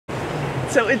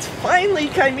So it's finally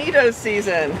Caimito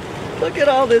season. Look at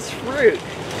all this fruit.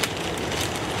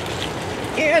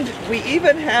 And we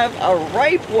even have a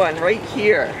ripe one right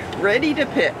here, ready to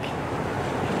pick.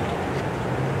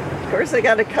 Of course, I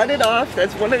gotta cut it off.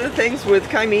 That's one of the things with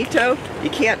Caimito. You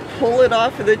can't pull it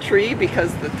off of the tree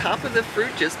because the top of the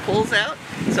fruit just pulls out.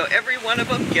 So every one of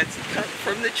them gets cut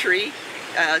from the tree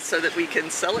so that we can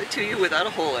sell it to you without a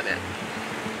hole in it.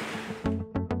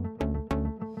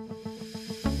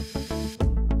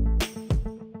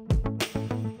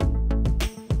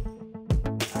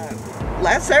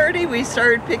 Last Saturday we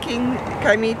started picking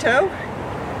Caimito,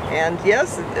 and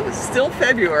yes, it was still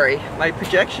February. My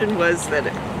projection was that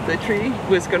the tree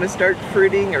was going to start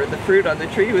fruiting, or the fruit on the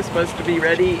tree was supposed to be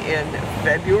ready in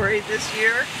February this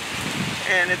year,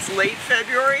 and it's late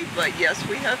February, but yes,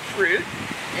 we have fruit.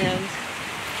 And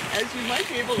as you might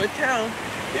be able to tell,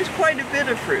 there's quite a bit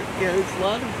of fruit. There's a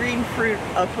lot of green fruit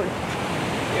up on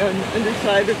the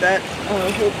underside of that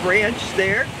whole branch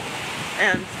there.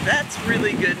 And that's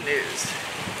really good news.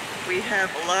 We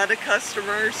have a lot of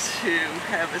customers who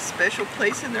have a special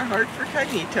place in their heart for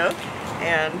Caimito.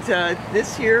 And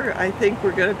this year, I think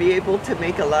we're going to be able to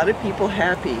make a lot of people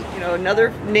happy.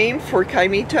 Another name for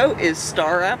Caimito is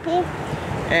star apple.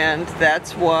 And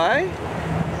that's why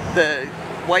the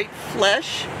white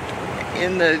flesh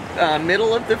in the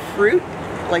middle of the fruit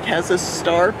has a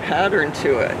star pattern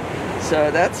to it. So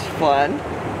that's fun.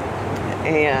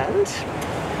 And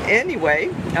anyway,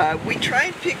 we try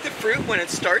and pick the fruit when it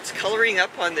starts coloring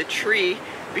up on the tree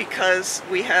because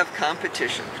we have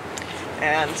competition.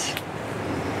 And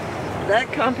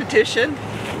that competition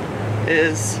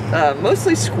is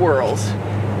mostly squirrels.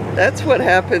 That's what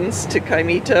happens to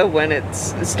Caimito when it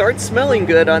starts smelling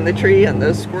good on the tree, and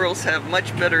those squirrels have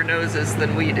much better noses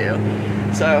than we do.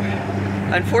 So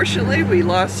unfortunately we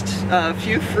lost a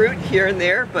few fruit here and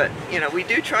there, but we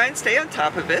do try and stay on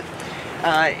top of it.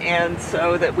 And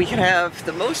so that we can have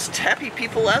the most happy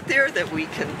people out there that we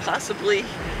can possibly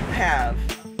have.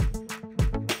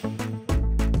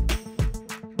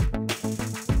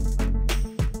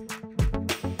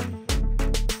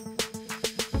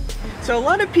 So a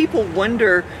lot of people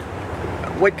wonder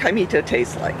what Caimito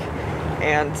tastes like.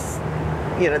 And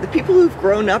the people who've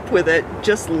grown up with it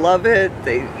just love it.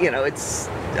 It's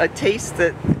a taste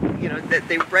that, that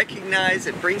they recognize.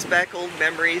 It brings back old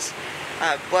memories.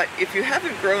 But if you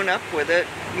haven't grown up with it,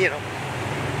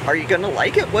 are you going to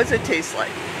like it? What does it taste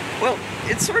like? Well,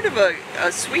 it's sort of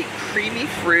a sweet, creamy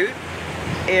fruit.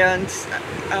 And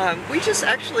we just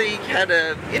actually had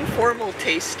an informal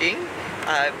tasting.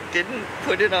 Didn't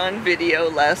put it on video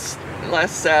last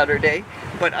Saturday,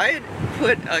 but I had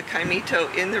put a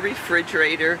Caimito in the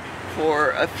refrigerator for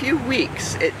a few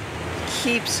weeks. It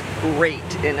keeps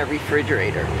great in a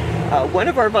refrigerator. One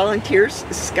of our volunteers,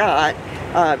 Scott,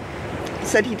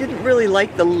 said he didn't really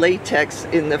like the latex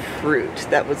in the fruit.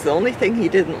 That was the only thing he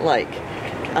didn't like.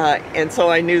 And so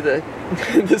I knew the,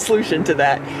 the solution to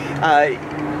that.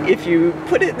 If you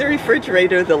put it in the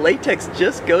refrigerator, the latex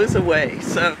just goes away.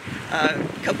 So a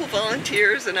couple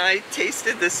volunteers and I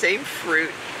tasted the same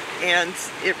fruit, and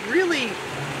it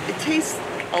tastes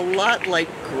a lot like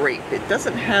grape. It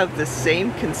doesn't have the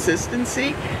same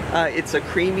consistency. It's a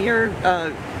creamier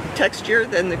texture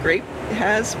than the grape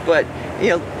has, but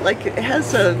it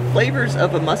has flavors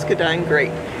of a muscadine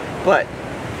grape. But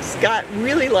Scott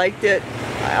really liked it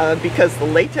because the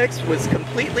latex was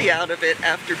completely out of it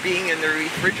after being in the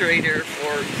refrigerator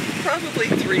for probably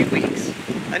 3 weeks.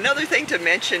 Another thing to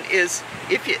mention is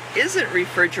if it isn't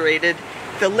refrigerated,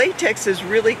 the latex is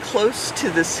really close to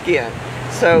the skin.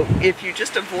 So if you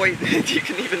just avoid, you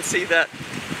can even see that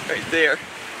right there,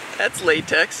 that's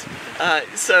latex.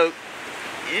 So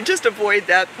you just avoid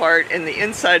that part, and the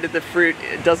inside of the fruit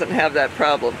doesn't have that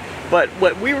problem. But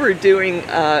what we were doing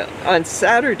on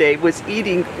Saturday was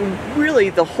eating really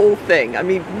the whole thing. I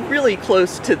mean, really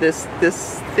close to this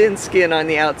thin skin on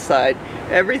the outside.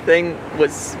 Everything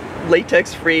was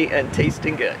latex free and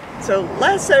tasting good. So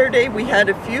last Saturday we had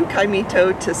a few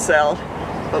Caimito to sell,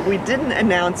 but we didn't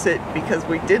announce it because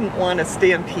we didn't want a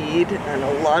stampede and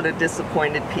a lot of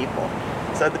disappointed people.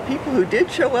 So the people who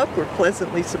did show up were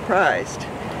pleasantly surprised.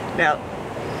 Now,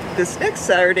 this next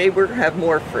Saturday we're going to have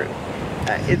more fruit.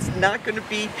 It's not going to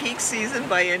be peak season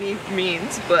by any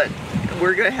means, but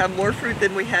we're going to have more fruit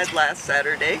than we had last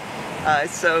Saturday.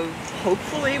 So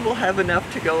hopefully we'll have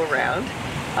enough to go around.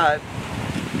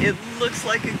 It looks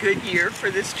like a good year for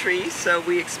this tree, so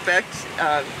we expect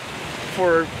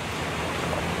for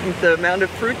the amount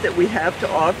of fruit that we have to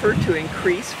offer to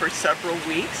increase for several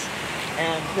weeks,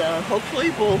 and hopefully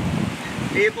we'll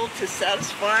be able to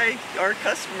satisfy our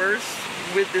customers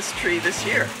with this tree this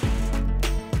year.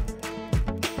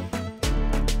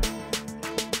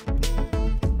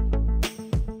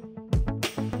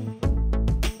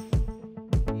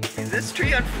 this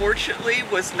tree unfortunately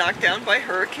was knocked down by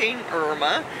Hurricane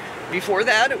Irma. Before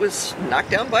that, it was knocked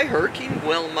down by Hurricane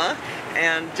Wilma,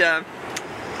 and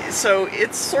so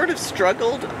it's sort of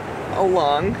struggled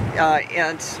along,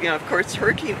 and you know, of course,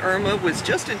 Hurricane Irma was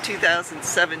just in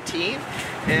 2017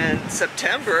 in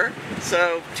September,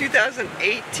 so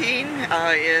 2018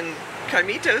 in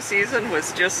Caimito season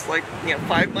was just like, you know,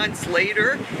 5 months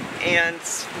later, and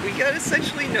we got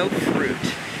essentially no fruit.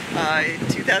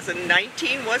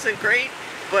 2019 wasn't great,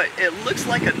 but it looks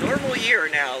like a normal year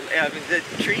now. The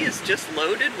tree is just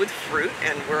loaded with fruit,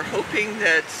 and we're hoping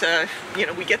that you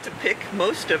know, we get to pick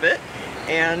most of it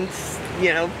and,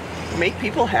 you know, make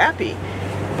people happy.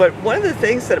 But one of the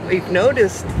things that we've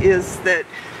noticed is that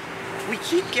we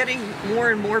keep getting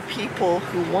more and more people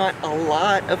who want a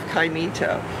lot of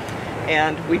Caimito,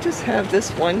 and we just have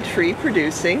this one tree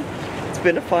producing. It's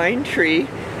been a fine tree,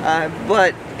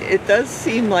 but it does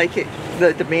seem like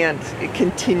the demand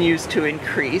continues to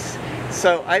increase.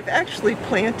 So I've actually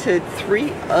planted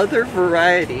 3 other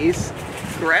varieties,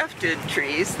 grafted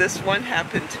trees. This one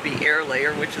happened to be air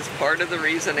layer, which is part of the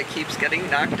reason it keeps getting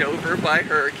knocked over by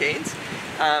hurricanes.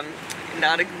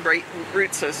 Not a great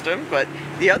root system, but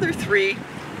the other 3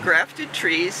 grafted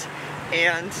trees,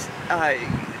 and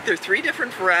they're 3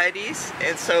 different varieties,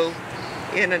 and so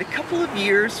in a couple of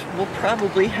years we'll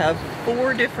probably have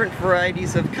 4 different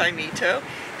varieties of Caimito,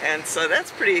 and so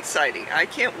that's pretty exciting. I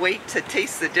can't wait to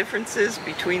taste the differences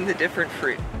between the different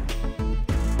fruit.